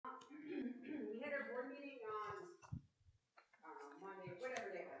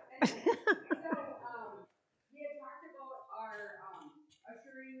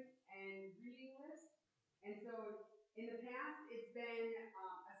been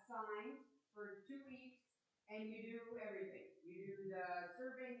assigned for 2 weeks, and you do everything. You do the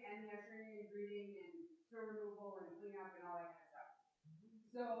serving and the ushering and greeting and snow removal and cleanup and all that kind of stuff.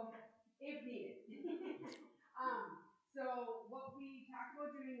 So, if needed. So what we talked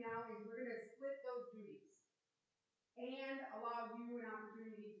about doing now is we're going to split those duties and allow you an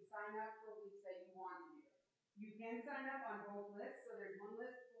opportunity to sign up for weeks that you want to do. You can sign up on both lists. So there's one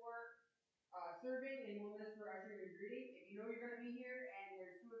list for serving and one list for ushering and greeting. If you know you're going to be here and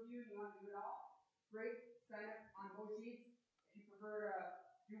there's 2 of you and you want to do it all, great. Sign up on both sheets. If you prefer to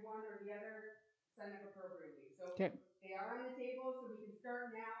do one or the other, sign up appropriately. So Okay. they are on the table, so we can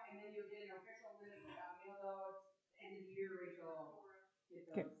start now, and then you'll get an official list mailed out end of the year. Rachel will get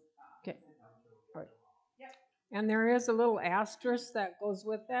those Okay. sent out. All right. Yep. And there is a little asterisk that goes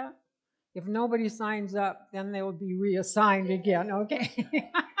with that. If nobody signs up, then they will be reassigned again,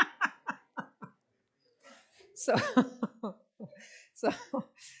 okay? So, so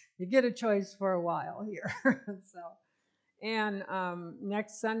you get a choice for a while here. So, and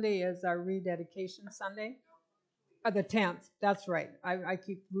next Sunday is our rededication Sunday. The 10th, that's right. I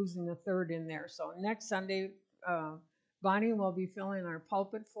keep losing the 3rd in there. So next Sunday, Bonnie will be filling our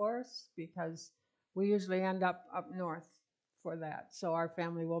pulpit for us because we usually end up north for that. So our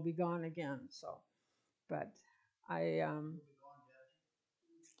family will be gone again. So, but I,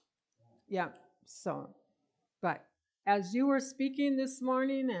 yeah, so, but as you were speaking this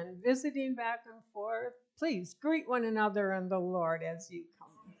morning and visiting back and forth, please greet one another in the Lord as you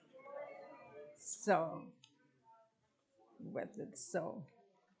come. So, with it, so,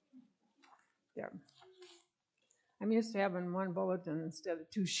 there. I'm used to having one bulletin instead of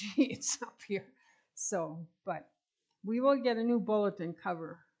 2 sheets up here. So, but we will get a new bulletin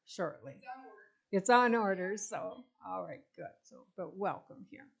cover shortly. It's on order, so, all right, good. So, but welcome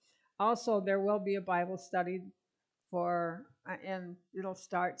here. Also, there will be a Bible study for, and it'll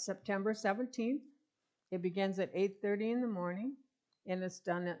start September 17th. It begins at 8:30 in the morning, and it's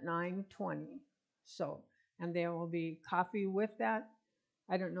done at 9:20. So, and there will be coffee with that.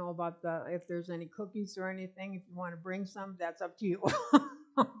 I don't know about if there's any cookies or anything. If you want to bring some, that's up to you.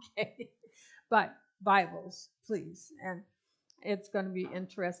 Okay. But Bibles, please. And it's going to be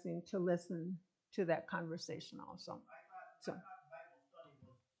interesting to listen to that conversation also. So, Bible study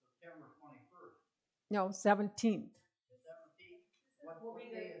was September 21st. No, 17th. The 17th? What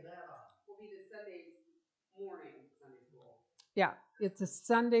day is that on? Will be the Sunday morning Sunday school. Yeah, it's a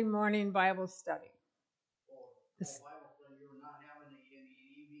Sunday morning Bible study. Bible study, you're not having it in the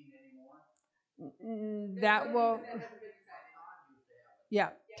evening anymore? That will, yeah,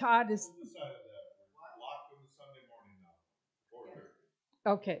 Todd is, We decided that we're locked in the Sunday morning now,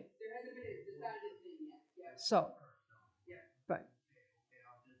 4:30. okay, There hasn't been a decided thing yet. Yeah. so, but,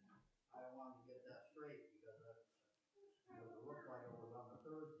 I wanted to get that straight because it looked like it was on a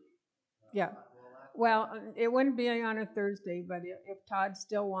Thursday. yeah. Well, it wouldn't be on a Thursday, but if Todd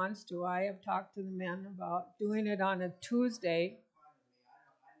still wants to, I have talked to the men about doing it on a Tuesday. I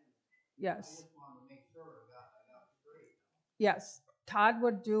Yes, just wanted to make sure I got it straight. yes. Todd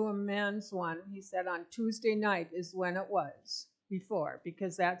would do a men's one. He said on Tuesday night is when it was before,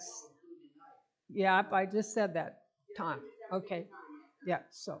 because that's, yeah, I just said that, Tom. Okay, yeah,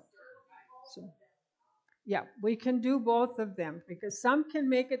 so, yeah, we can do both of them because some can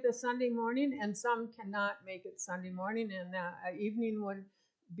make it the Sunday morning and some cannot make it Sunday morning, and evening would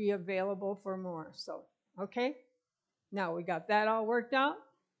be available for more. So, okay, now we got that all worked out.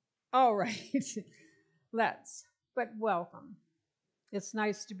 All right, but welcome. It's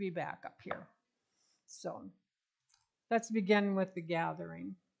nice to be back up here. So, let's begin with the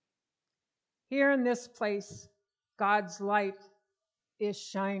gathering. Here in this place, God's light is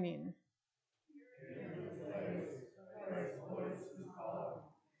shining.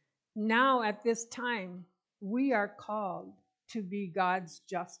 Now, at this time, we are called to be God's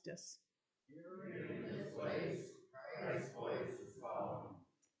justice. In this place, Christ's voice is found.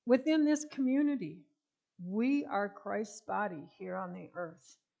 Within this community, we are Christ's body here on the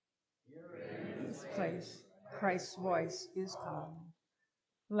earth. In this place, Christ's voice is calling.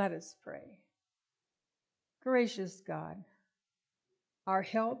 Let us pray. Gracious God, our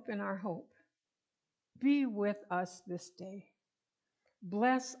help and our hope, be with us this day.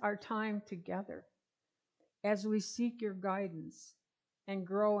 Bless our time together as we seek your guidance and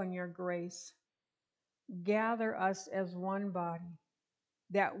grow in your grace. Gather us as one body,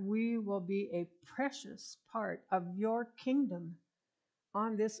 that we will be a precious part of your kingdom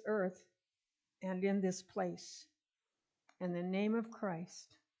on this earth and in this place. In the name of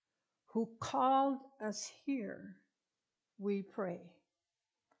Christ, who called us here, we pray.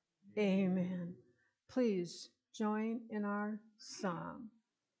 Amen. Please join in our song.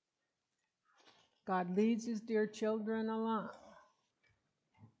 God leads his dear children along.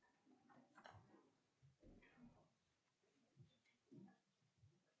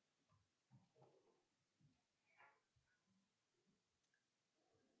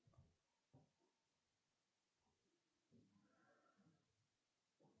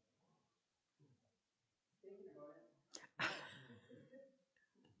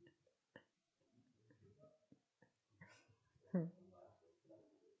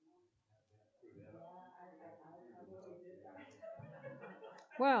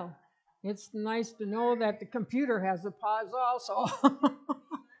 Well, it's nice to know that the computer has a pause also.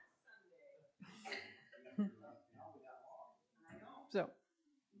 So,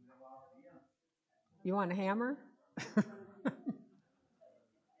 you want a hammer?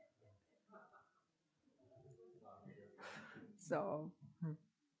 So.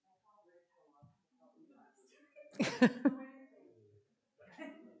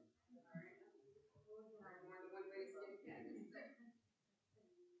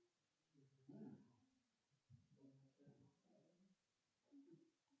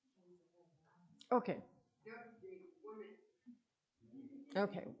 Okay.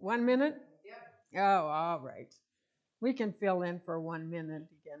 Okay, 1 minute? Oh, all right. We can fill in for 1 minute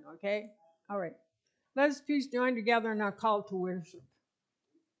again, okay? All right. Let us please join together in our call to worship.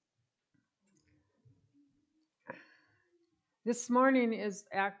 This morning is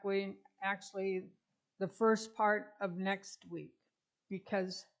actually the first part of next week,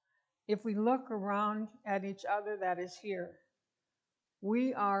 because if we look around at each other that is here,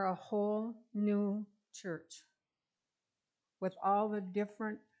 we are a whole new church with all the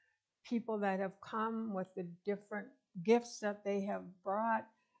different people that have come, with the different gifts that they have brought.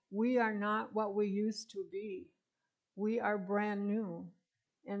 We are not what we used to be. We are brand new.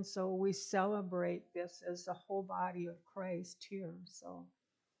 And so we celebrate this as the whole body of Christ here. So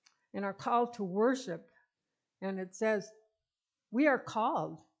in our call to worship, and it says, we are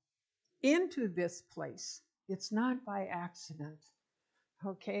called into this place. It's not by accident.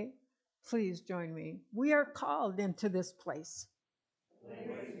 Okay? Please join me. We are called into this place.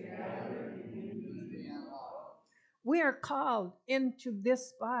 We are called into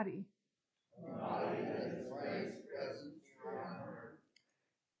this body.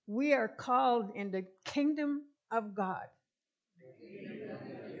 We are called in the kingdom of God.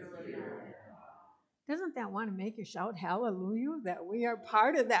 Doesn't that want to make you shout hallelujah? That we are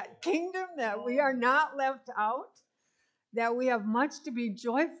part of that kingdom, that we are not left out, that we have much to be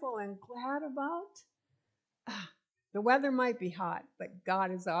joyful and glad about. The weather might be hot, but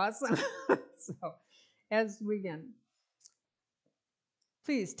God is awesome. So, as we begin,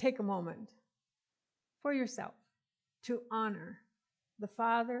 please take a moment for yourself to honor the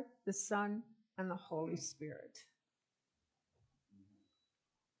Father, the Son, and the Holy Spirit.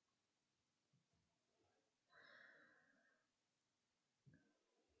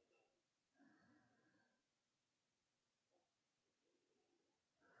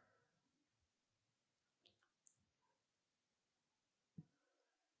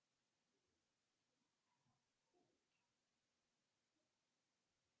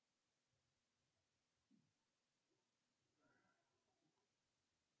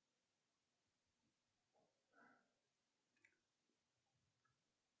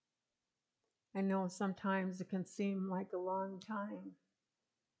 I know sometimes it can seem like a long time,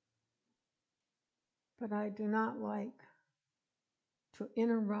 but I do not like to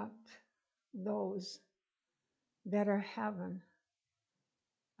interrupt those that are having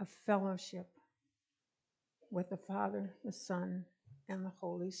a fellowship with the Father, the Son, and the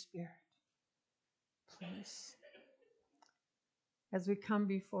Holy Spirit. Please, as we come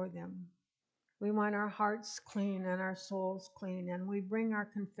before them, we want our hearts clean and our souls clean, and we bring our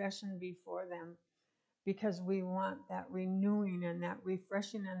confession before them because we want that renewing and that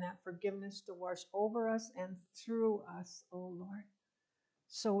refreshing and that forgiveness to wash over us and through us, oh Lord.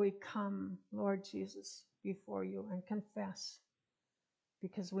 So we come, Lord Jesus, before you and confess,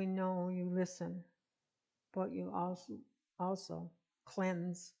 because we know you listen, but you also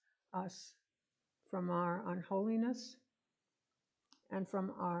cleanse us from our unholiness and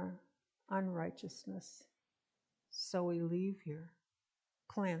from our unrighteousness. So we leave here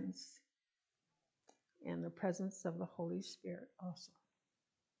cleansed in the presence of the Holy Spirit also.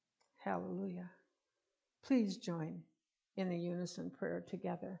 Hallelujah. Please join in the unison prayer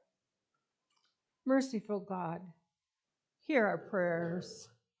together. Merciful God, hear our prayers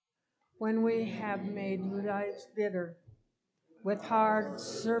when we have made lives bitter with hard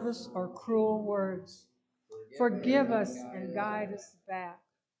service or cruel words. Forgive us and guide us back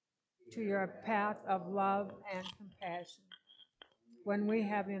to your path of love and compassion. When we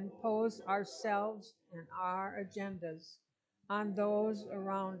have imposed ourselves and our agendas on those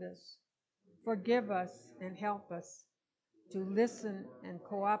around us, forgive us and help us to listen and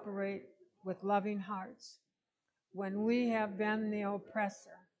cooperate with loving hearts. When we have been the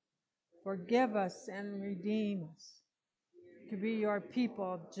oppressor, forgive us and redeem us to be your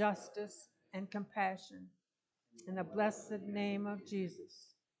people of justice and compassion. In the blessed name of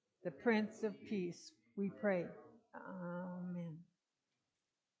Jesus, the Prince of Peace, we pray. Amen.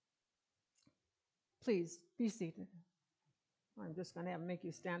 Please be seated. I'm just going to make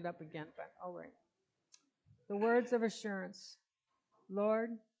you stand up again, but all right. The words of assurance. Lord,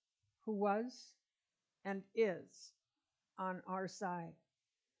 who was and is on our side.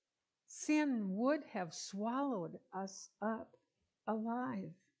 Sin would have swallowed us up alive.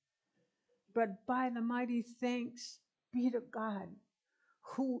 But by the mighty thanks be to God,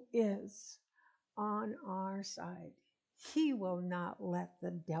 who is on our side. He will not let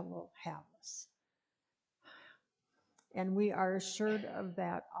the devil have us. And we are assured of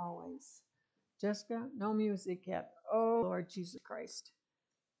that always. Jessica, no music yet. Oh, Lord Jesus Christ.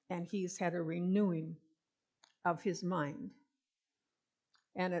 And he's had a renewing of his mind.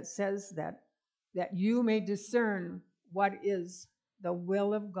 And it says that you may discern what is the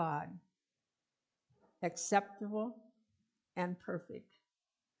will of God, acceptable and perfect.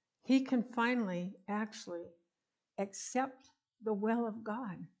 He can finally actually accept the will of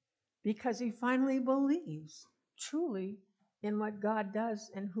God because he finally believes truly in what God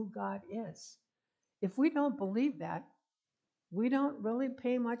does and who God is. If we don't believe that, we don't really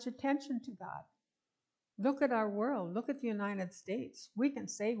pay much attention to God. Look at our world. Look at the United States. We can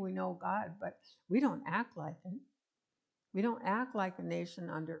say we know God, but we don't act like it. We don't act like a nation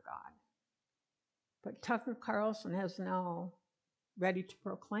under God. But Tucker Carlson has now ready to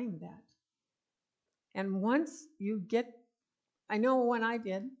proclaim that. And once you get, I know when I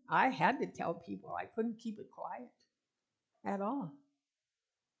did, I had to tell people. I couldn't keep it quiet at all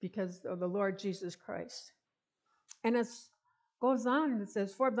because of the Lord Jesus Christ. And it goes on, it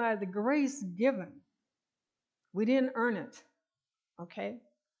says, for by the grace given, we didn't earn it, okay?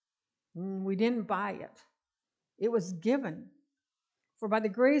 We didn't buy it. It was given. For by the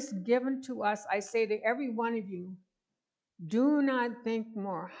grace given to us, I say to every one of you, do not think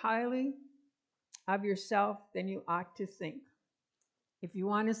more highly of yourself than you ought to think. If you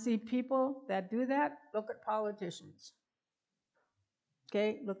want to see people that do that, look at politicians.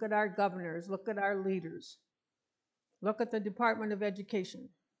 Okay, look at our governors, look at our leaders. Look at the Department of Education.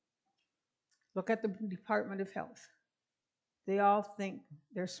 Look at the Department of Health. They all think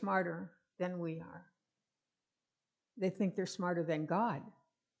they're smarter than we are. They think they're smarter than God.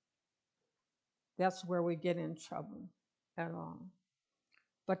 That's where we get in trouble at all.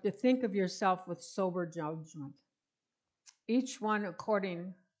 But to think of yourself with sober judgment, each one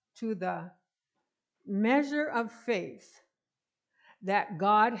according to the measure of faith that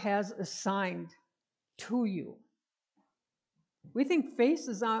God has assigned to you. We think faith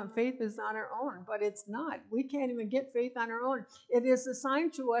is on our own, but it's not. We can't even get faith on our own. It is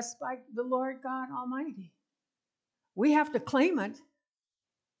assigned to us by the Lord God Almighty. We have to claim it,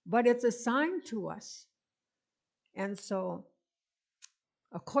 but it's assigned to us. And so,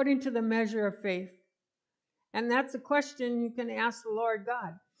 according to the measure of faith, and that's a question you can ask the Lord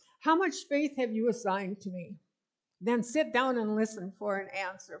God. How much faith have you assigned to me? Then sit down and listen for an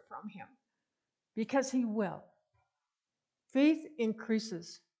answer from him, because he will. Faith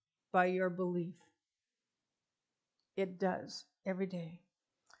increases by your belief. It does every day.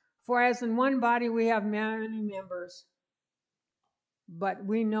 For as in one body we have many members, but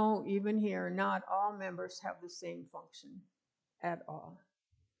we know even here not all members have the same function at all.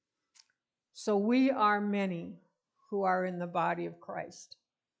 So we are many who are in the body of Christ,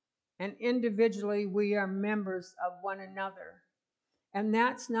 and individually we are members of one another. And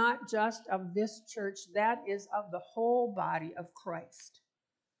that's not just of this church, that is of the whole body of Christ.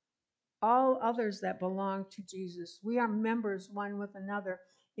 All others that belong to Jesus, we are members one with another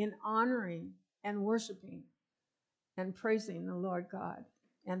in honoring and worshiping and praising the Lord God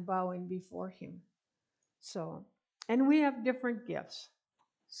and bowing before him. So, and we have different gifts.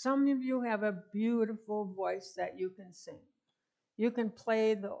 Some of you have a beautiful voice that you can sing. You can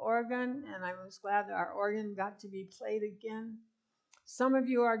play the organ, and I was glad that our organ got to be played again. Some of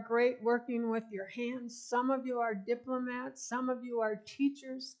you are great working with your hands. Some of you are diplomats. Some of you are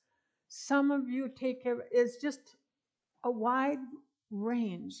teachers. Some of you take care. It's just a wide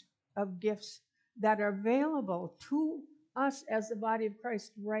range of gifts that are available to us as the body of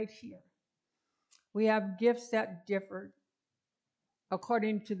Christ right here. We have gifts that differ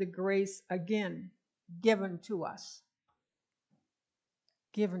according to the grace, again, given to us.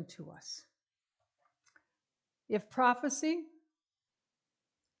 Given to us. If prophecy,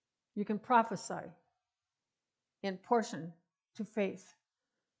 you can prophesy in portion to faith.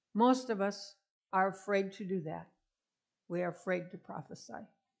 Most of us are afraid to do that. We are afraid to prophesy.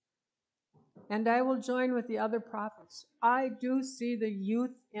 And I will join with the other prophets. I do see the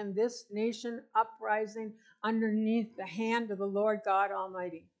youth in this nation uprising underneath the hand of the Lord God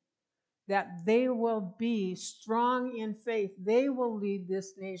Almighty, that they will be strong in faith. They will lead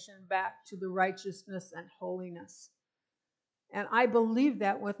this nation back to the righteousness and holiness. And I believe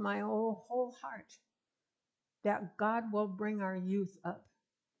that with my whole heart, that God will bring our youth up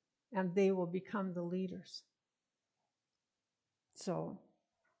and they will become the leaders. So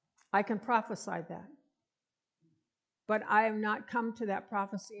I can prophesy that. But I have not come to that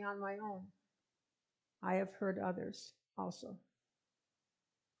prophecy on my own. I have heard others also.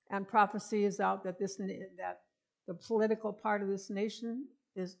 And prophecy is out that that the political part of this nation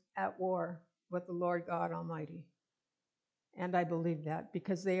is at war with the Lord God Almighty. And I believe that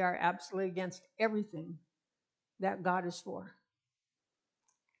because they are absolutely against everything that God is for.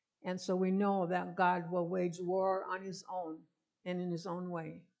 And so we know that God will wage war on his own and in his own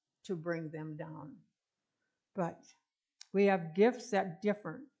way to bring them down. But we have gifts that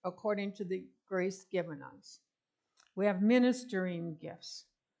differ according to the grace given us. We have ministering gifts.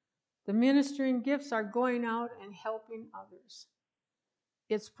 The ministering gifts are going out and helping others.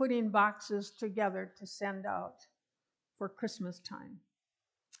 It's putting boxes together to send out for Christmas time.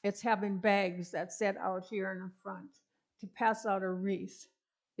 It's having bags that set out here in the front to pass out a wreath.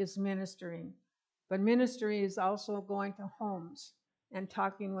 Is ministering. But ministry is also going to homes and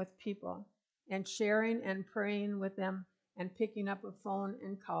talking with people and sharing and praying with them and picking up a phone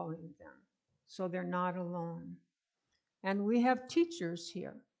and calling them so they're not alone. And we have teachers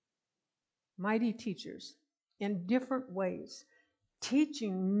here, mighty teachers, in different ways,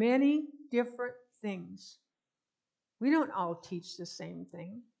 teaching many different things. We don't all teach the same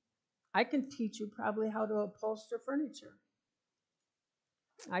thing. I can teach you probably how to upholster furniture.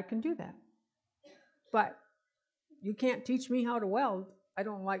 I can do that. But you can't teach me how to weld. I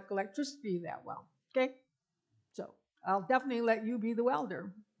don't like electricity that well. Okay? So I'll definitely let you be the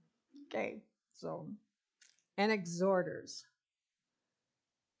welder. Okay? So, and exhorters.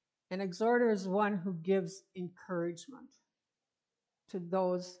 An exhorter is one who gives encouragement to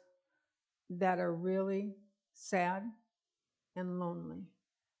those that are really sad and lonely.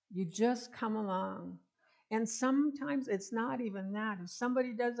 You just come along. And sometimes it's not even that. If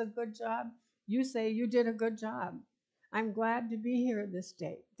somebody does a good job, you say, you did a good job. I'm glad to be here this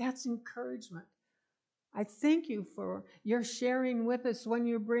day. That's encouragement. I thank you for your sharing with us when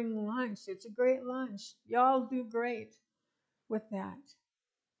you bring lunch. It's a great lunch. Y'all do great with that.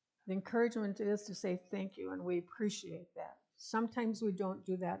 The encouragement is to say thank you, and we appreciate that. Sometimes we don't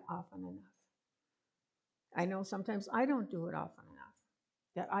do that often enough. I know sometimes I don't do it often enough,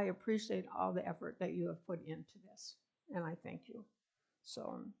 that I appreciate all the effort that you have put into this, and I thank you.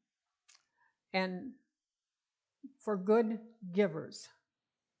 So, and for good givers,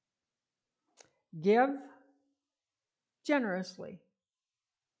 give generously,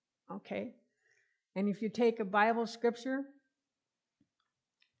 okay? And if you take a Bible scripture,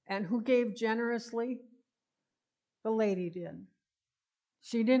 and who gave generously? The lady did.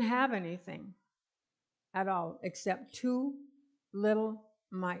 She didn't have anything at all except 2 little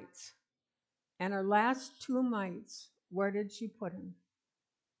mites. And her last 2 mites, where did she put them?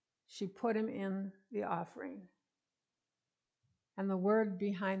 She put them in the offering. And the word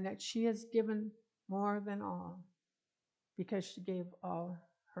behind that, she has given more than all because she gave all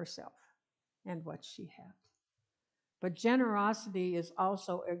herself and what she had. But generosity is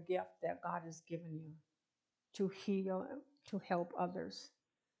also a gift that God has given you to heal, to help others.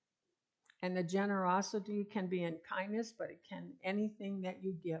 And the generosity can be in kindness, but it can anything that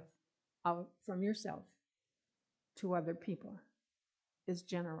you give out from yourself to other people is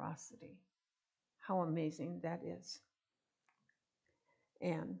generosity. How amazing that is.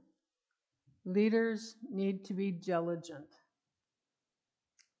 And leaders need to be diligent.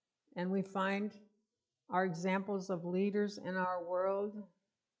 And we find our examples of leaders in our world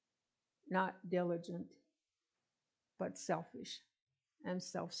not diligent, but selfish and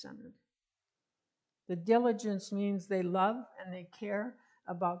self-centered. The diligence means they love and they care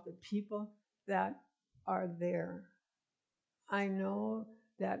about the people that are there. I know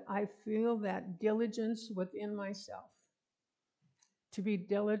that I feel that diligence within myself. To be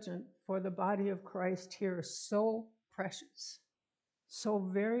diligent for the body of Christ here is so precious, so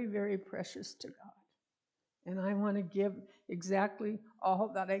very, very precious to God. And I want to give exactly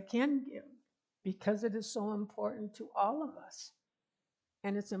all that I can give because it is so important to all of us.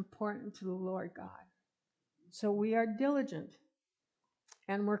 And it's important to the Lord God. So we are diligent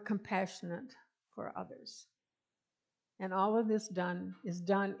and we're compassionate for others. And all of this is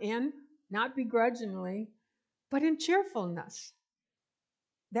done in, not begrudgingly, but in cheerfulness,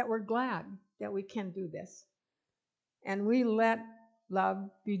 that we're glad that we can do this. And we let love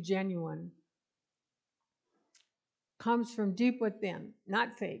be genuine. Comes from deep within,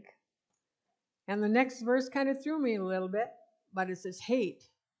 not fake. And the next verse kind of threw me a little bit, but it says hate.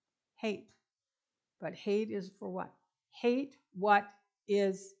 Hate. But hate is for what? Hate what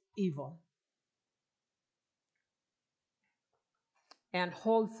is evil. And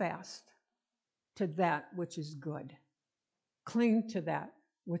hold fast to that which is good. Cling to that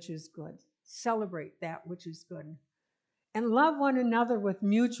which is good. Celebrate that which is good. And love one another with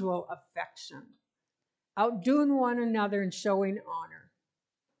mutual affection. Outdoing one another and showing honor.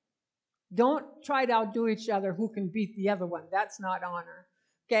 Don't try to outdo each other who can beat the other one. That's not honor.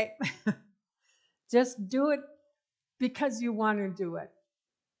 Okay? Just do it because you want to do it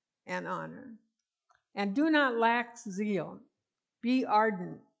and honor. And do not lack zeal. Be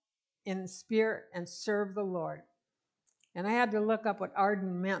ardent in spirit and serve the Lord. And I had to look up what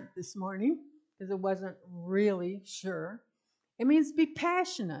ardent meant this morning because it wasn't really sure. It means be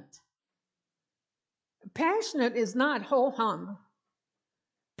passionate. Passionate is not ho-hum.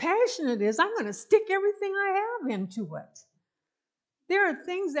 Passionate is I'm going to stick everything I have into it. There are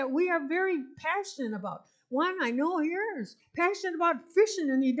things that we are very passionate about. One I know here is passionate about fishing,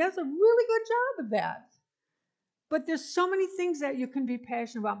 and he does a really good job of that. But there's so many things that you can be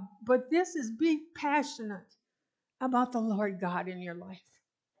passionate about. But this is be passionate about the Lord God in your life.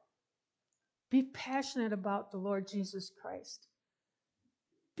 Be passionate about the Lord Jesus Christ.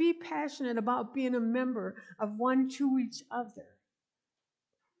 Be passionate about being a member of one to each other.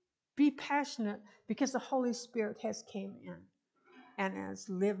 Be passionate because the Holy Spirit has came in and has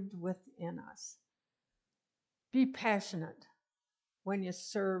lived within us. Be passionate when you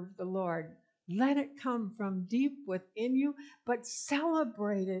serve the Lord. Let it come from deep within you, but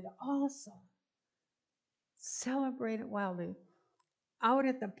celebrate it also. Celebrate it wildly. Out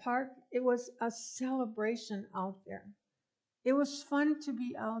at the park, it was a celebration out there. It was fun to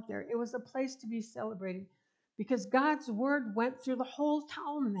be out there. It was a place to be celebrated because God's word went through the whole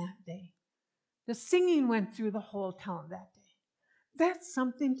town that day. The singing went through the whole town that day. That's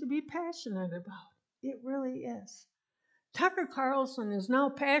something to be passionate about. It really is. Tucker Carlson is now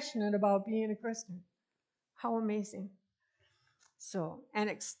passionate about being a Christian. How amazing. So, and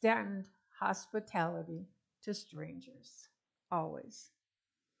extend hospitality to strangers, always.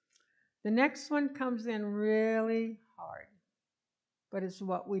 The next one comes in really hard, but it's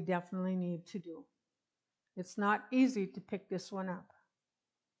what we definitely need to do. It's not easy to pick this one up.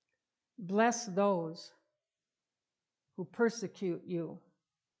 Bless those who persecute you.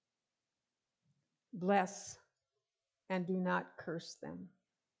 Bless and do not curse them.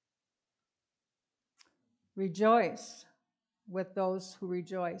 Rejoice with those who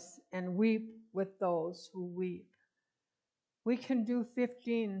rejoice, and weep with those who weep. We can do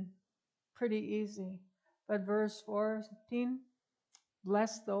 15 pretty easy, but verse 14,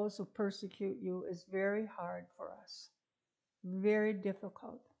 bless those who persecute you, is very hard for us, very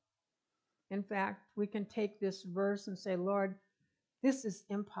difficult. In fact, we can take this verse and say, Lord, this is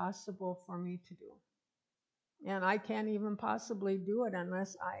impossible for me to do. And I can't even possibly do it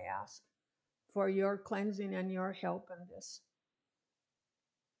unless I ask for your cleansing and your help in this.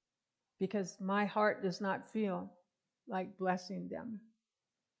 Because my heart does not feel like blessing them.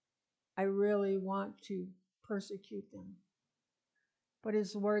 I really want to persecute them. But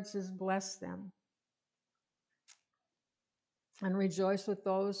his word says, bless them. And rejoice with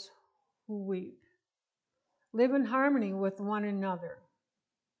those who weep. Live in harmony with one another.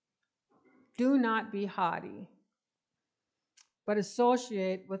 Do not be haughty, but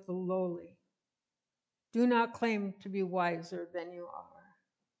associate with the lowly. Do not claim to be wiser than you are.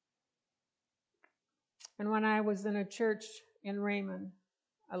 And when I was in a church in Raymond,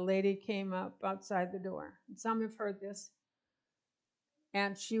 a lady came up outside the door. And some have heard this.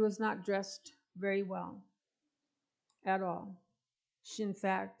 And she was not dressed very well at all. In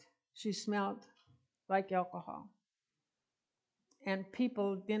fact, she smelled like alcohol. And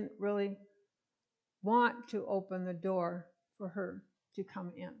people didn't really want to open the door for her to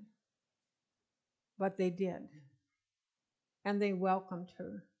come in. But they did. And they welcomed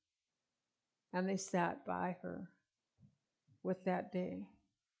her. And they sat by her with that day.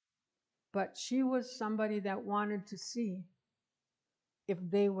 But she was somebody that wanted to see if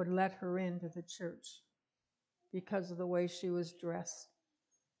they would let her into the church. because of the way she was dressed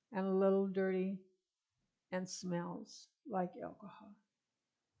and a little dirty and smells like alcohol.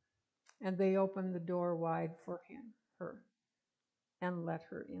 And they opened the door wide for her, and let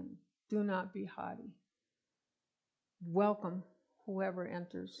her in. Do not be haughty. Welcome whoever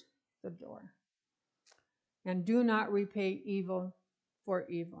enters the door. And do not repay evil for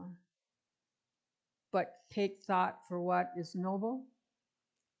evil, but take thought for what is noble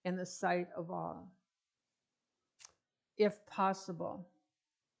in the sight of all. If possible,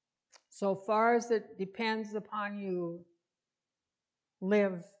 so far as it depends upon you,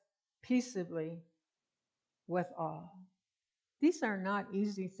 live peaceably with all. These are not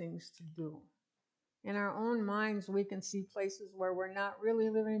easy things to do. In our own minds, we can see places where we're not really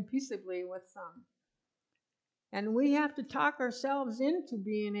living peaceably with some. And we have to talk ourselves into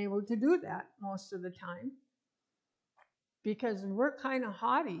being able to do that most of the time, because we're kind of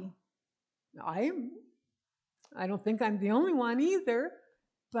haughty. I don't think I'm the only one either,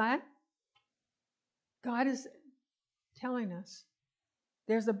 but God is telling us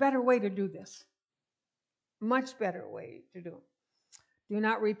there's a better way to do this. Much better way to do it. Do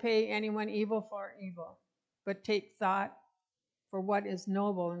not repay anyone evil for evil, but take thought for what is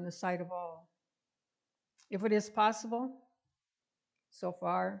noble in the sight of all. If it is possible, so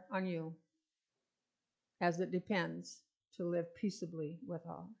far on you, as it depends, to live peaceably with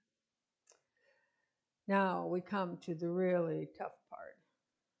all. Now we come to the really tough part,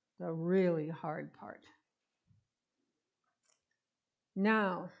 the really hard part.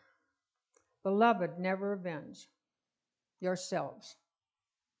 Now, beloved, never avenge yourselves.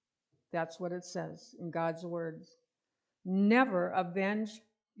 That's what it says in God's words. Never avenge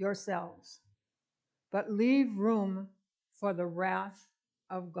yourselves, but leave room for the wrath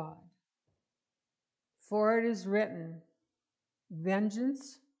of God. For it is written,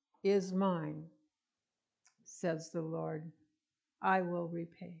 vengeance is mine, says the Lord. I will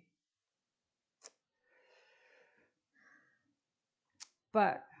repay.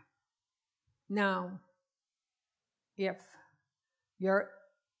 But now, if your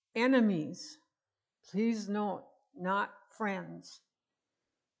enemies, please note, not friends,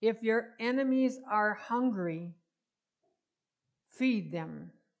 if your enemies are hungry, feed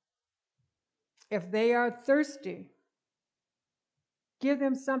them. If they are thirsty, give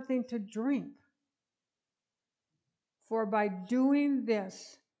them something to drink. For by doing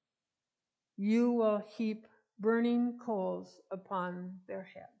this, you will heap burning coals upon their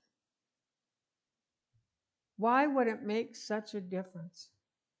head. Why would it make such a difference?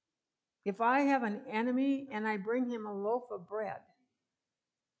 If I have an enemy and I bring him a loaf of bread,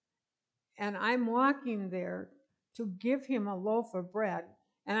 and I'm walking there to give him a loaf of bread,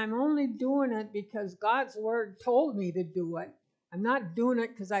 and I'm only doing it because God's word told me to do it. I'm not doing it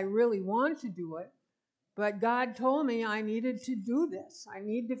because I really want to do it, but God told me I needed to do this. I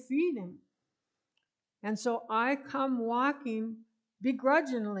need to feed him. And so I come walking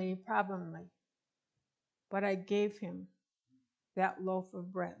begrudgingly, probably, but I gave him that loaf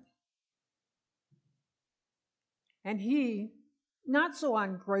of bread. And he, not so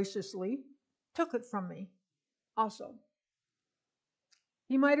ungraciously, took it from me also.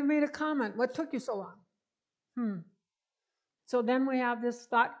 He might have made a comment, what took you so long? So then we have this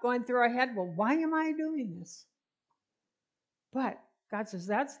thought going through our head, well, why am I doing this? But God says,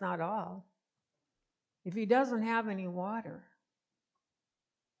 that's not all. If he doesn't have any water,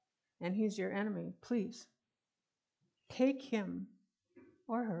 and he's your enemy, please take him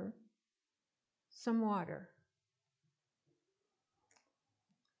or her some water.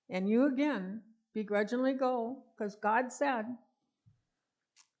 And you again begrudgingly go, because God said,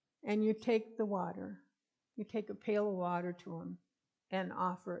 and you take the water. You take a pail of water to him and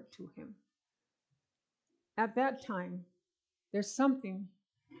offer it to him. At that time, there's something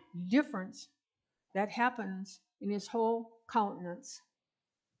different that happens in his whole countenance.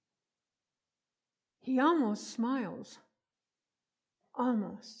 He almost smiles.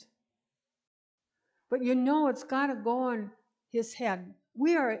 Almost. But you know it's got to go on his head.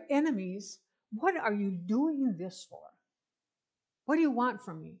 We are enemies. What are you doing this for? What do you want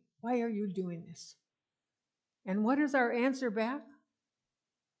from me? Why are you doing this? And what is our answer back?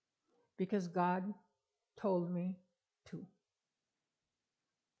 Because God told me to.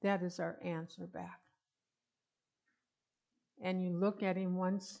 That is our answer back. And you look at him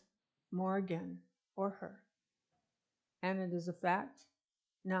once more again, or her. And it is a fact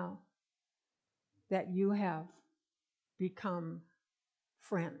now that you have become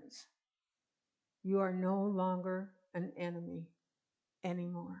friends. You are no longer an enemy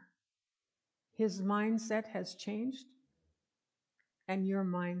anymore. His mindset has changed, and your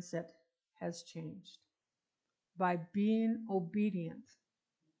mindset has changed. by being obedient.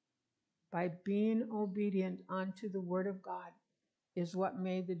 By being obedient unto the Word of God is what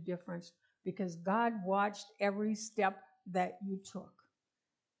made the difference, because God watched every step that you took.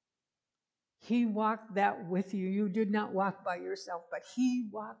 He walked that with you. You did not walk by yourself, but He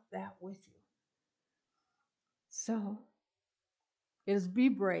walked that with you. So, is be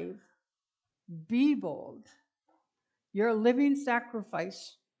brave, be bold. You're a living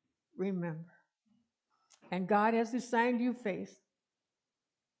sacrifice, remember. And God has assigned you faith.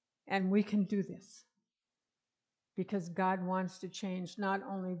 And we can do this because God wants to change not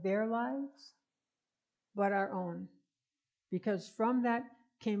only their lives, but our own. Because from that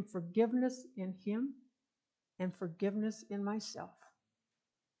came forgiveness in Him and forgiveness in myself.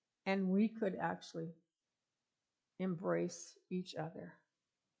 And we could actually embrace each other.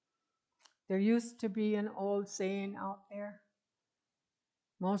 There used to be an old saying out there.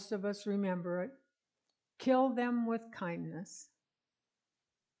 Most of us remember it. Kill them with kindness.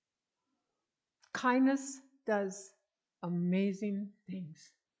 Kindness does amazing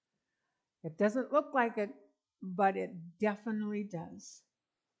things. It doesn't look like it, but it definitely does.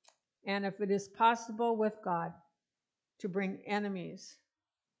 And if it is possible with God to bring enemies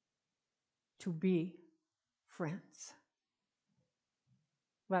to be friends,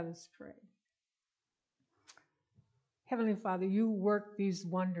 let us pray. Heavenly Father, you work these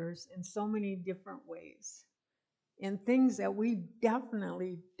wonders in so many different ways, in things that we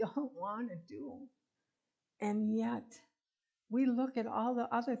definitely don't want to do. And yet, we look at all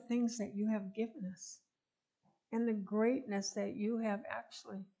the other things that you have given us and the greatness that you have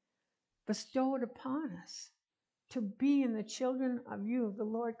actually bestowed upon us to be in the children of you, the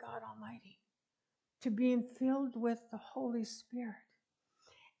Lord God Almighty, to being filled with the Holy Spirit,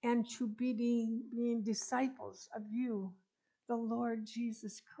 and to being disciples of you, the Lord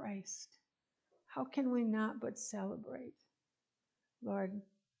Jesus Christ. How can we not but celebrate? Lord,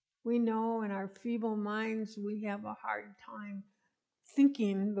 we know in our feeble minds we have a hard time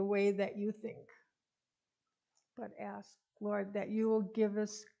thinking the way that you think. But ask, Lord, that you will give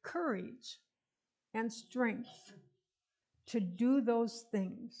us courage and strength to do those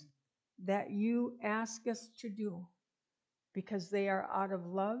things that you ask us to do, because they are out of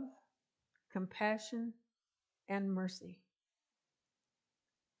love, compassion, and mercy.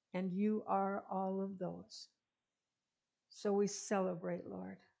 And you are all of those. So we celebrate,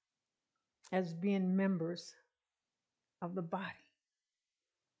 Lord, as being members of the body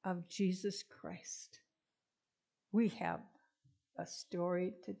of Jesus Christ. We have a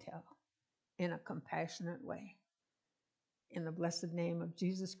story to tell in a compassionate way. In the blessed name of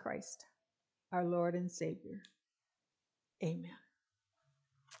Jesus Christ, our Lord and Savior. Amen.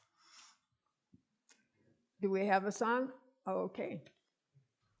 Do we have a song? Okay.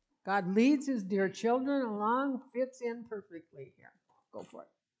 God leads his dear children along, fits in perfectly here. Go for it.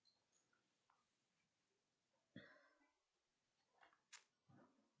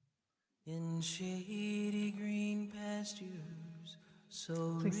 In shady green pastures,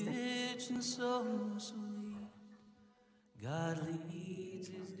 so Please stand. rich and so sweet, God leads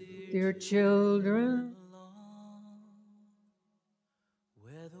his Dear children, along,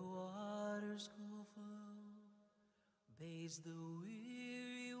 where the waters go flow, bathes the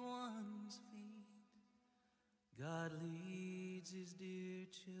weary one's feet. God leads his dear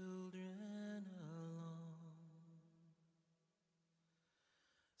children along.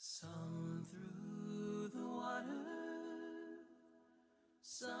 Some through the water,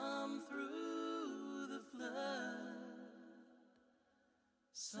 some through the flood,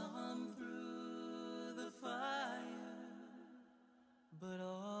 some through the fire, but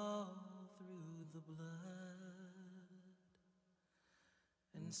all through the blood.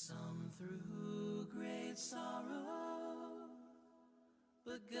 And some through great sorrow,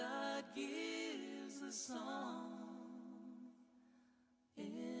 but God gives the song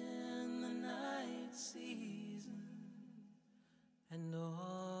in the night season and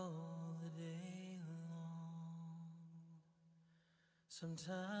all the day long.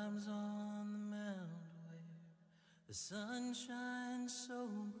 Sometimes on the mount where the sun shines so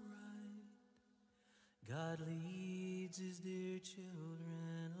bright, God leads his dear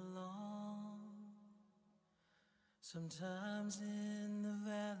children along. Sometimes in the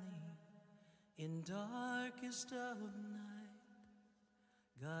valley, in darkest of night,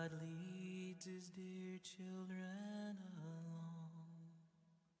 God leads his dear children along.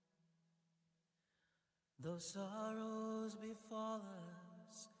 Though sorrows befall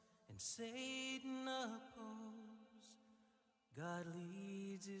us and Satan oppose, God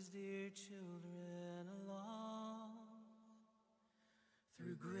leads his dear children along.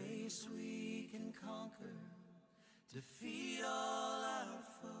 Through grace we can conquer defeat all our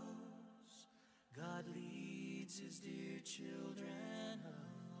foes. God leads his dear children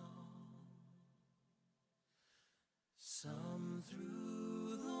along. Some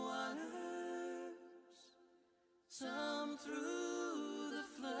through the waters, some through the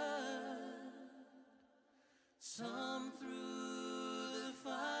flood, some through the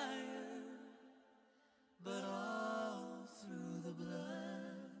fire, but all through the blood.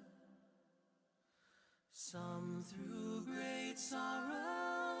 Some through great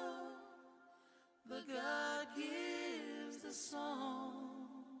sorrow, but God gives the song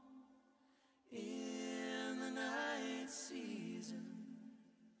in the night season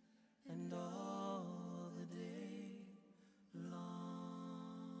and all the day long.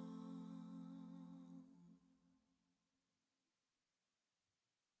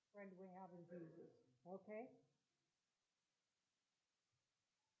 Friend we have in Jesus. Okay?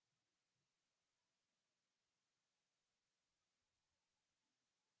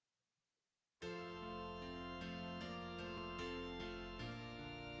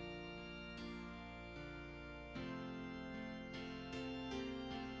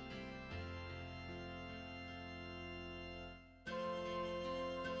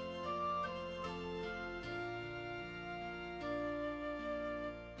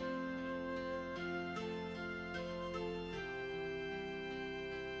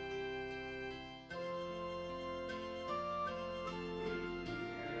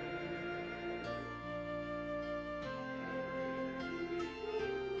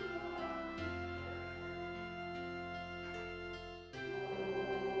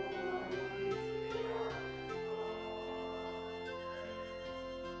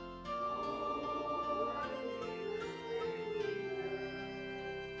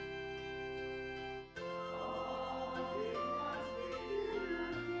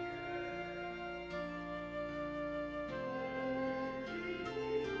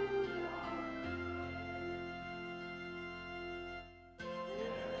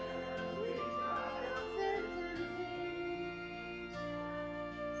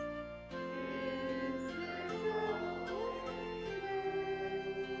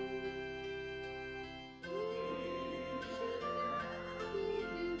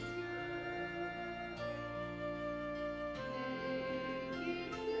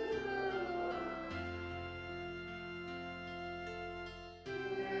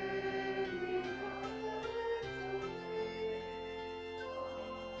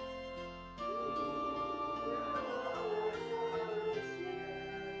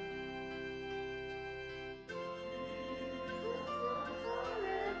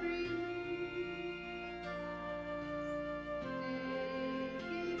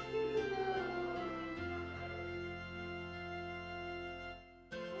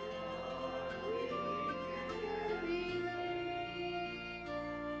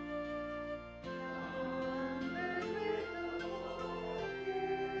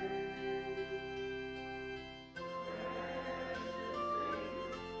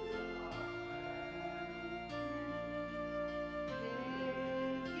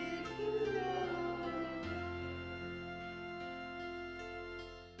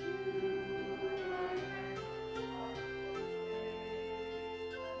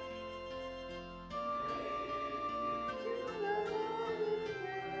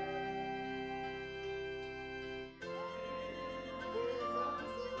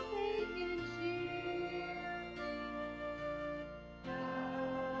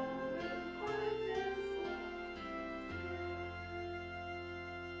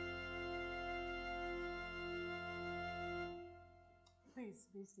 Please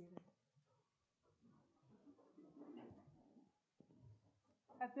be seated.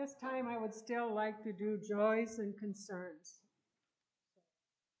 At this time, I would still like to do joys and concerns.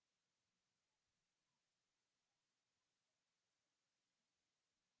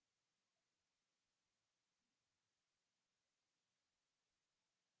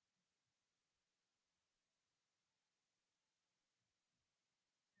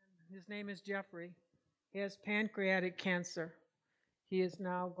 His name is Jeffrey. He has pancreatic cancer. He is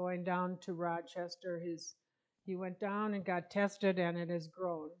now going down to Rochester. He went down and got tested, and it has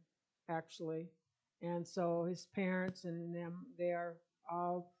grown, actually. And so his parents and them, they are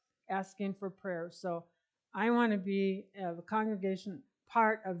all asking for prayer. So I want to be the congregation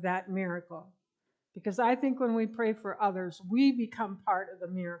part of that miracle. Because I think when we pray for others, we become part of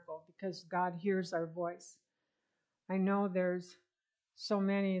the miracle because God hears our voice. I know there's so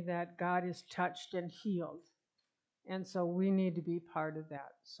many that God has touched and healed. And so we need to be part of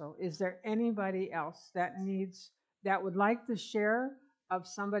that. So is there anybody else that would like to share of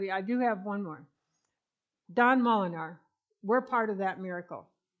somebody? I do have one more. Don Molinar, we're part of that miracle.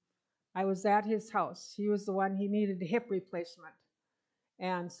 I was at his house. He was the one, he needed a hip replacement.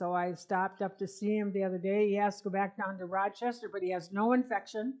 And so I stopped up to see him the other day. He has to go back down to Rochester, but he has no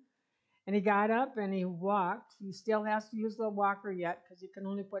infection. And he got up and he walked. He still has to use the walker yet because you can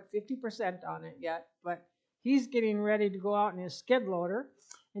only put 50% on it yet. But he's getting ready to go out in his skid loader.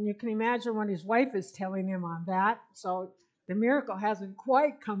 And you can imagine what his wife is telling him on that. So the miracle hasn't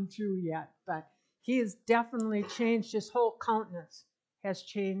quite come through yet. But he has definitely changed. His whole countenance has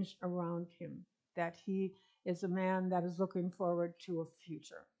changed around him. That he is a man that is looking forward to a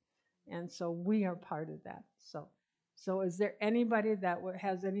future. And so we are part of that. So is there anybody that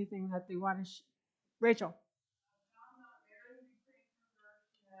has anything that they want to Rachel? I'm not married. We prayed for her.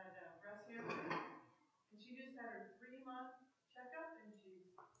 She had breast cancer, and she just had her 3-month checkup, and she's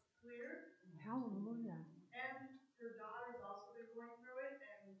clear. Hallelujah. And her daughter's also been going through it,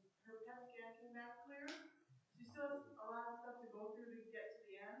 and her PET scan came back clear. She still has a lot of stuff to go through to get to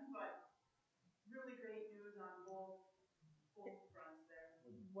the end, but really great news on both fronts there.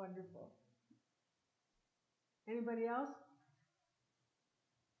 Wonderful. Anybody else?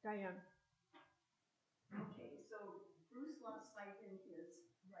 Diane. Okay, so Bruce lost sight in his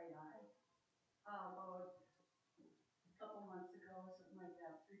right eye about a couple months ago, something like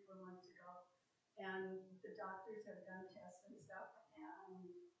that, 3-4 months ago. And the doctors have done tests and stuff, and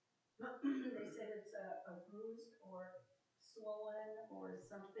they said it's a bruised or swollen or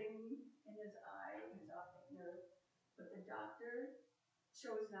something in his eye, his optic nerve. But the doctor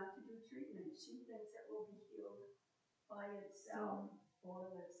chose not to do treatment. She thinks it will be healed by itself,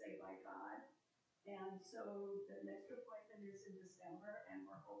 or let's say by God. And so the next appointment is in December, and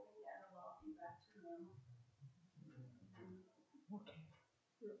we're hoping that it'll all be back to normal. Okay.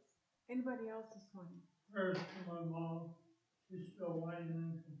 Anybody else this morning? First to my mom, she's still whining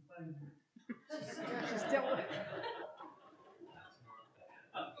and complaining. She's still.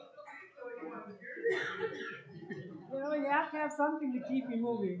 You have to have something to keep you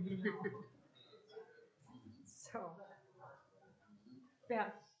moving. So,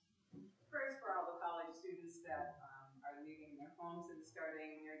 Beth. Prayers for all the college students that are leaving their homes and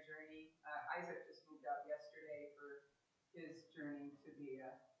starting their journey. Isaac just moved out yesterday for his journey to be a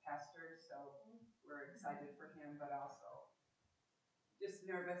pastor, so we're excited for him, but also just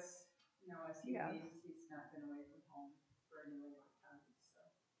nervous, as he leaves. He's not been away from home for any length of time, so.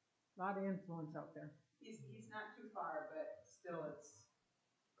 A lot of influence out there. He's not too far, but still it's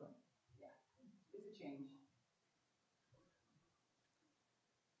good. Yeah, it's a change.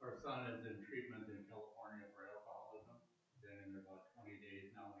 Our son is in treatment in California for alcoholism. Been in there about 20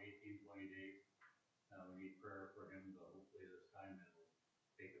 days now, 18, 20 days. We need prayer for him, but hopefully this time it'll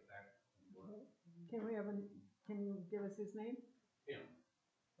take effect. Can you give us his name? Kim.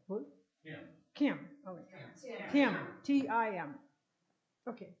 Who? Kim. Kim. Oh, Tim. Tim.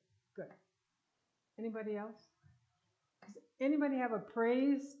 Okay, good. Anybody else? Does anybody have a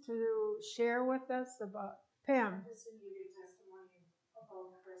praise to share with us about Pam? Just a needed testimony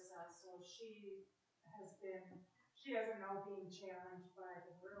about Carissa. So she doesn't know being challenged by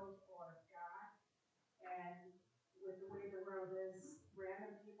the world or God. And with the way the world is,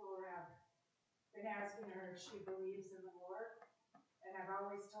 random people have been asking her if she believes in the Lord. And I've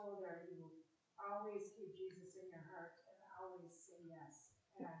always told her, you always keep Jesus in your heart and always say yes.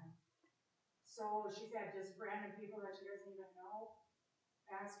 And so she's had just random people that she doesn't even know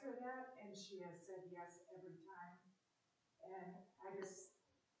ask her that, and she has said yes every time. And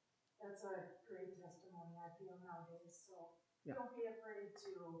that's a great testimony I feel nowadays. So don't be afraid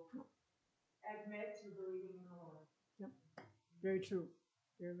to admit to believing in the Lord. Yep. Very true.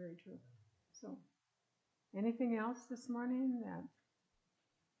 Very, very true. So, anything else this morning that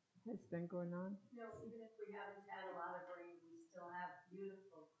has been going on? No, even if we haven't had a lot of rain, we still have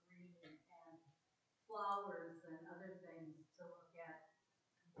beautiful green and flowers and other things to look at.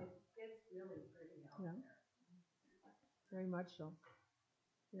 It's really pretty out there. Very much so.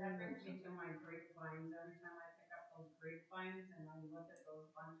 That brings me to my grapevines. Every time I pick up those grapevines and I look at those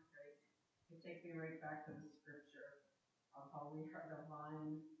bunch grapes, it takes me right back to the scripture of how we are the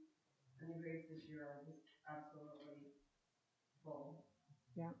vine, and the grapes this year are just absolutely full.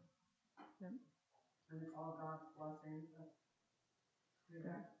 Yeah. And it's all God's blessings.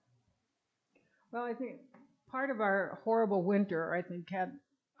 Yeah. Well, I think part of our horrible winter, I think, had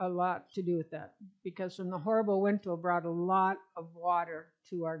a lot to do with that, because from the horrible winter brought a lot of water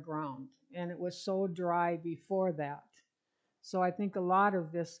to our ground, and it was so dry before that. So I think a lot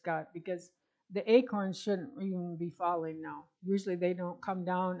of this because the acorns shouldn't even be falling now. Usually they don't come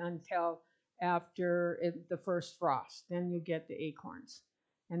down until after the first frost. Then you get the acorns.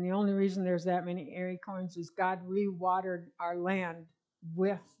 And the only reason there's that many acorns is God re-watered our land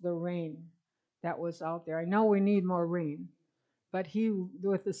with the rain that was out there. I know we need more rain, but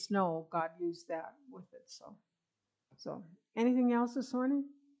with the snow, God used that with it. So anything else this morning?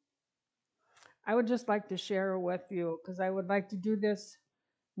 I would just like to share with you, because I would like to do this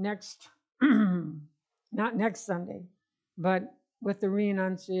next, not next Sunday, but with the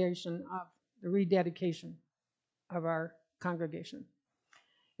renunciation of the rededication of our congregation.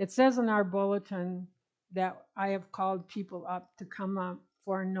 It says in our bulletin that I have called people up to come up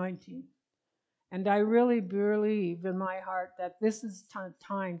for anointing. And I really believe in my heart that this is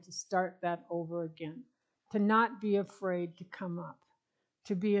time to start that over again, to not be afraid to come up,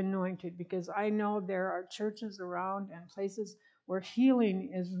 to be anointed, because I know there are churches around and places where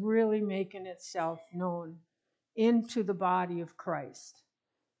healing is really making itself known into the body of Christ.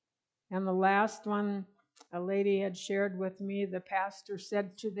 And the last one, a lady had shared with me, the pastor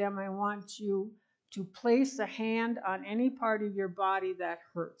said to them, I want you to place a hand on any part of your body that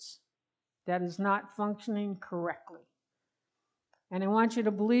hurts, that is not functioning correctly. And I want you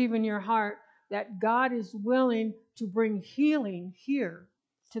to believe in your heart that God is willing to bring healing here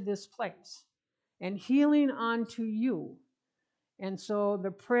to this place and healing onto you. And so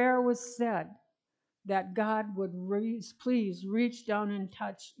the prayer was said that God would please reach down and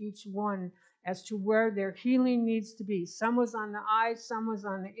touch each one as to where their healing needs to be. Some was on the eyes, some was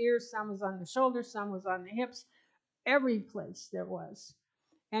on the ears, some was on the shoulders, some was on the hips, every place there was.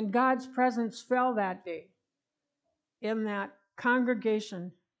 And God's presence fell that day in that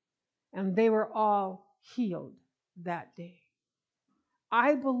congregation, and they were all healed that day.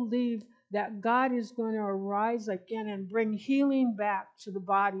 I believe that God is going to arise again and bring healing back to the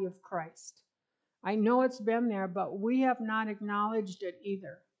body of Christ. I know it's been there, but we have not acknowledged it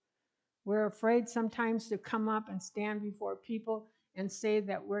either. We're afraid sometimes to come up and stand before people and say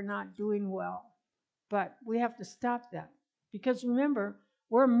that we're not doing well. But we have to stop that. Because remember,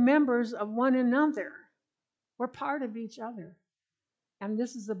 we're members of one another. We're part of each other. And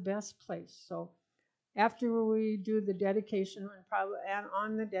this is the best place. So after we do the dedication, and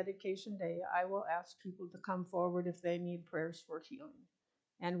on the dedication day, I will ask people to come forward if they need prayers for healing.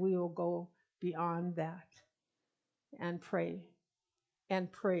 And we will go beyond that and pray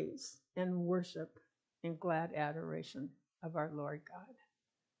and praise and worship in glad adoration of our Lord God.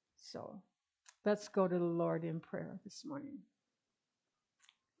 So let's go to the Lord in prayer this morning.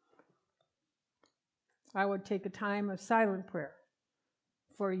 I would take a time of silent prayer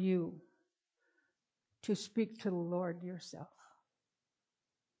for you to speak to the Lord yourself.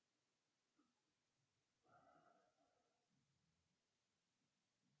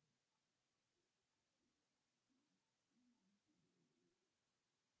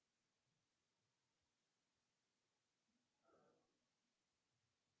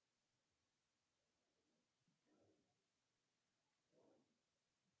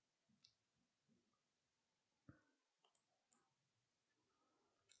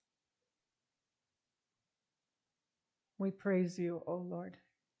 We praise you, O Lord.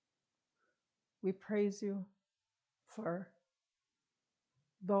 We praise you for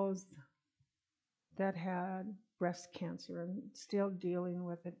those that had breast cancer and still dealing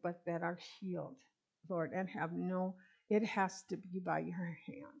with it, but that are healed, Lord, and it has to be by your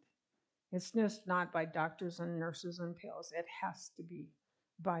hand. It's just not by doctors and nurses and pills. It has to be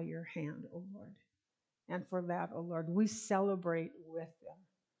by your hand, O Lord. And for that, O Lord, we celebrate with them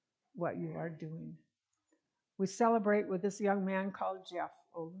what you are doing. We celebrate with this young man called Jeff,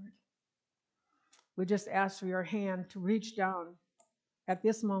 O Lord. We just ask for your hand to reach down at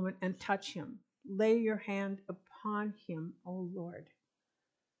this moment and touch him. Lay your hand upon him, O Lord.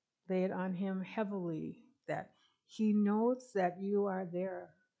 Lay it on him heavily, that he knows that you are there,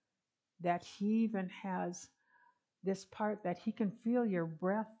 that he even has this part that he can feel your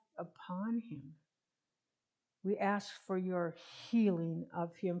breath upon him. We ask for your healing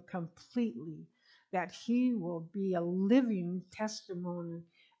of him completely, that he will be a living testimony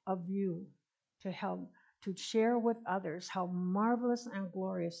of you to help, to share with others how marvelous and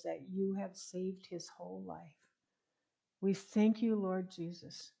glorious that you have saved his whole life. We thank you, Lord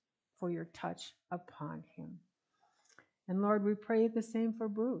Jesus, for your touch upon him. And Lord, we pray the same for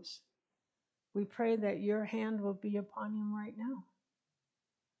Bruce. We pray that your hand will be upon him right now.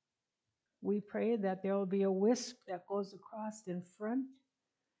 We pray that there will be a wisp that goes across in front,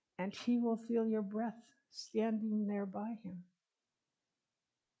 and he will feel your breath standing there by him,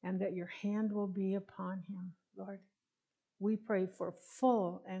 and that your hand will be upon him, Lord. We pray for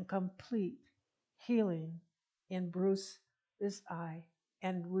full and complete healing in Bruce's eye,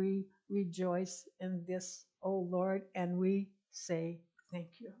 and we rejoice in this, O Lord, and we say Thank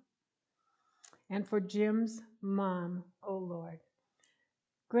you. And for Jim's mom, oh Lord,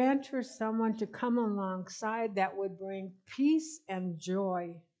 grant her someone to come alongside that would bring peace and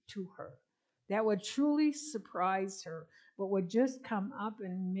joy to her, that would truly surprise her, but would just come up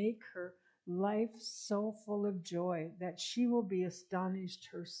and make her life so full of joy that she will be astonished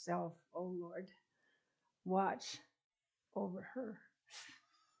herself, oh Lord. Watch over her.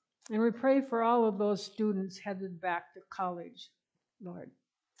 And we pray for all of those students headed back to college, Lord.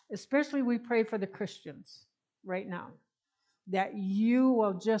 Especially we pray for the Christians right now, that you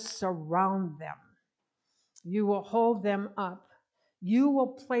will just surround them. You will hold them up. You will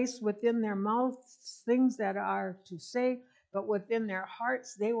place within their mouths things that are to say, but within their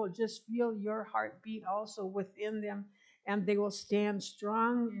hearts, they will just feel your heartbeat also within them, and they will stand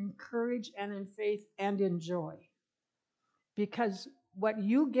strong in courage and in faith and in joy. Because what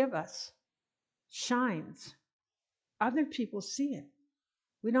you give us shines. Other people see it.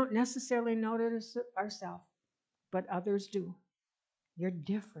 We don't necessarily notice it ourselves, but others do. You're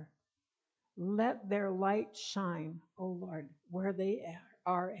different. Let their light shine, O Lord, where they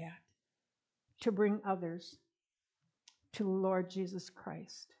are at, to bring others to the Lord Jesus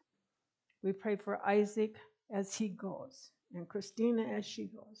Christ. We pray for Isaac as he goes, and Christina as she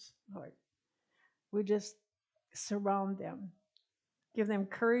goes, Lord. We just surround them, give them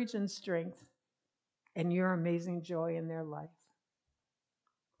courage and strength, and your amazing joy in their life.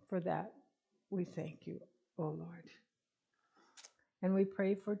 For that, we thank you, O Lord. And we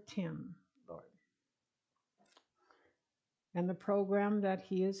pray for Tim, Lord, and the program that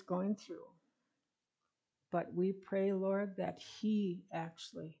he is going through. But we pray, Lord, that he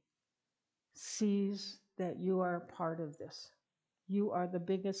actually sees that you are a part of this. You are the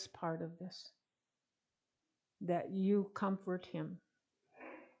biggest part of this. That you comfort him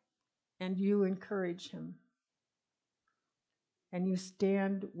and you encourage him. And you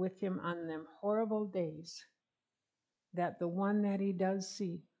stand with him on them horrible days, that the one that he does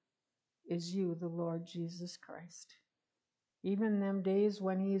see is you, the Lord Jesus Christ. Even them days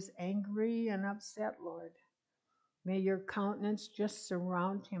when he's angry and upset, Lord, may your countenance just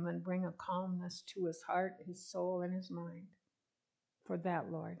surround him and bring a calmness to his heart, his soul, and his mind. For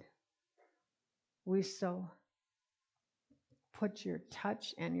that, Lord, we so put your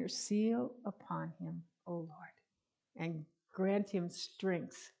touch and your seal upon him, O Lord, and grant him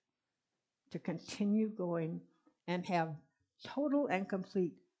strength to continue going and have total and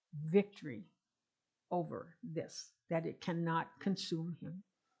complete victory over this, that it cannot consume him.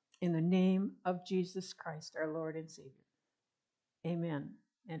 In the name of Jesus Christ, our Lord and Savior. Amen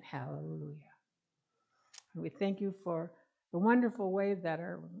and hallelujah. And we thank you for the wonderful way that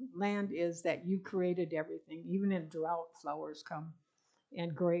our land is, that you created everything. Even in drought, flowers come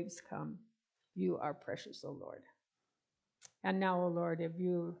and grapes come. You are precious, O Lord. And now, O Lord, if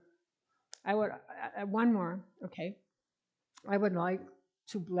you, one more, okay. I would like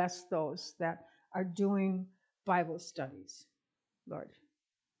to bless those that are doing Bible studies, Lord,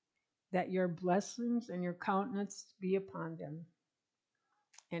 that your blessings and your countenance be upon them.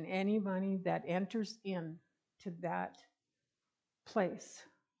 And anybody that enters in to that place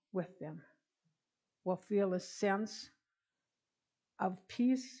with them will feel a sense of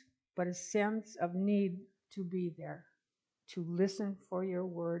peace, but a sense of need to be there, to listen for your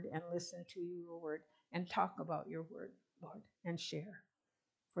word and listen to your word and talk about your word, Lord, and share.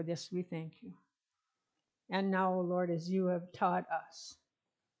 For this we thank you. And now, O Lord, as you have taught us,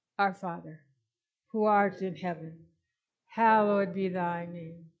 our Father, who art in heaven, hallowed be thy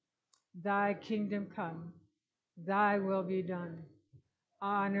name. Thy kingdom come, thy will be done,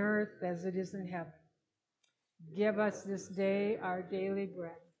 on earth as it is in heaven. Give us this day our daily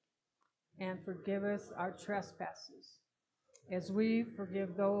bread, and forgive us our trespasses, as we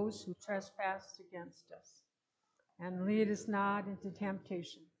forgive those who trespass against us. And lead us not into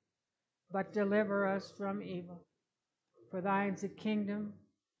temptation, but deliver us from evil. For thine is the kingdom,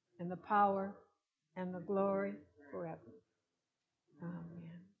 and the power, and the glory forever.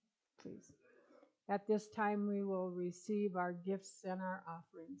 Amen. Please. At this time, we will receive our gifts and our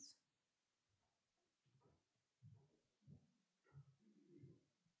offerings.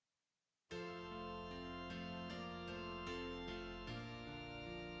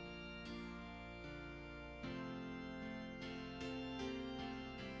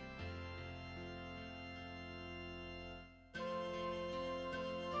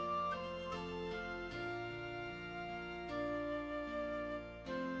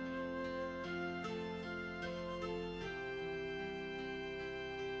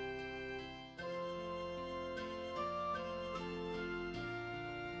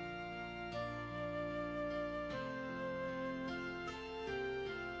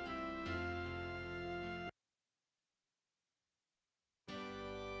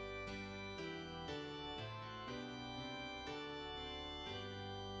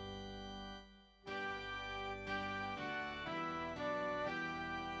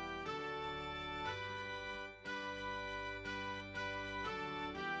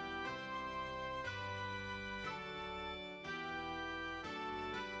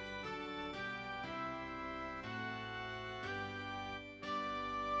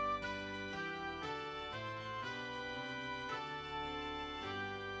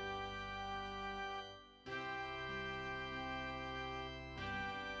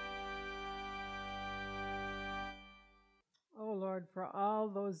 for all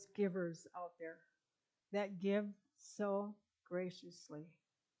those givers out there that give so graciously.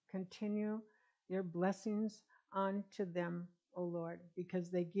 Continue your blessings onto them, O Lord, because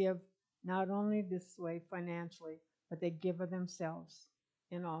they give not only this way financially, but they give of themselves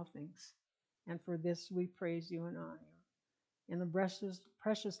in all things. And for this we praise you and honor you. In the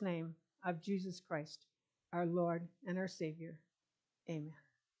precious name of Jesus Christ, our Lord and our Savior. Amen.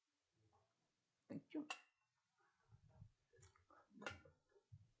 Thank you.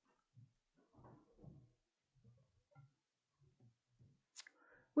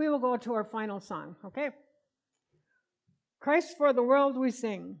 We will go to our final song, okay? Christ for the world we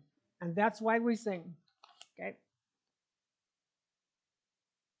sing, and that's why we sing, okay?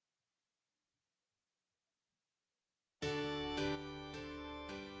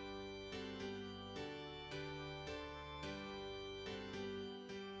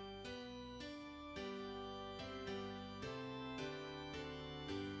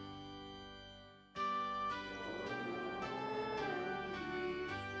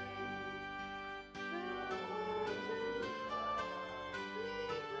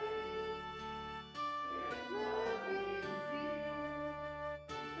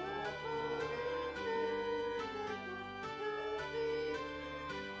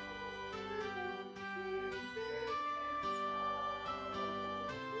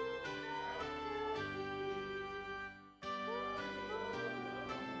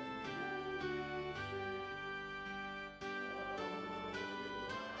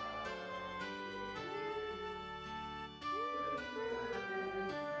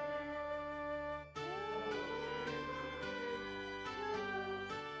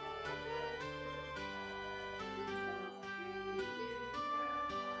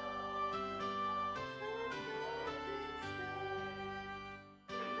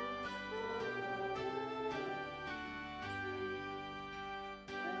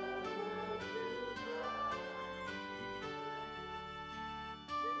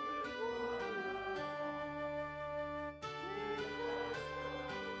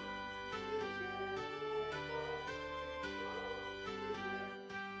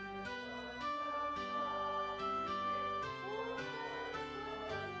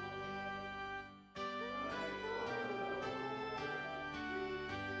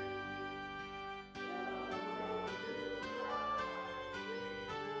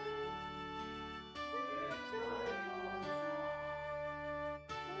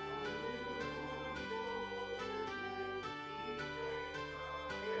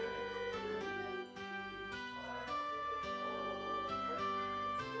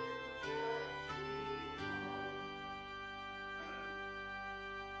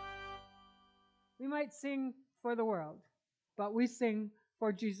 We might sing for the world, but we sing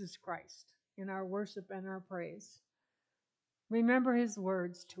for Jesus Christ in our worship and our praise. Remember his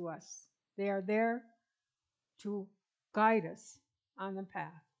words to us. They are there to guide us on the path.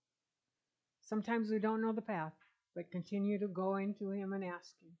 Sometimes we don't know the path, but continue to go into him and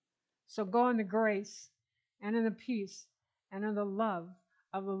ask him. So go in the grace and in the peace and in the love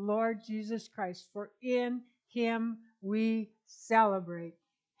of the Lord Jesus Christ, for in him we celebrate.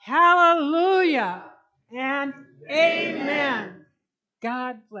 Hallelujah and amen.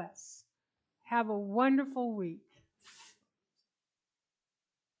 God bless. Have a wonderful week.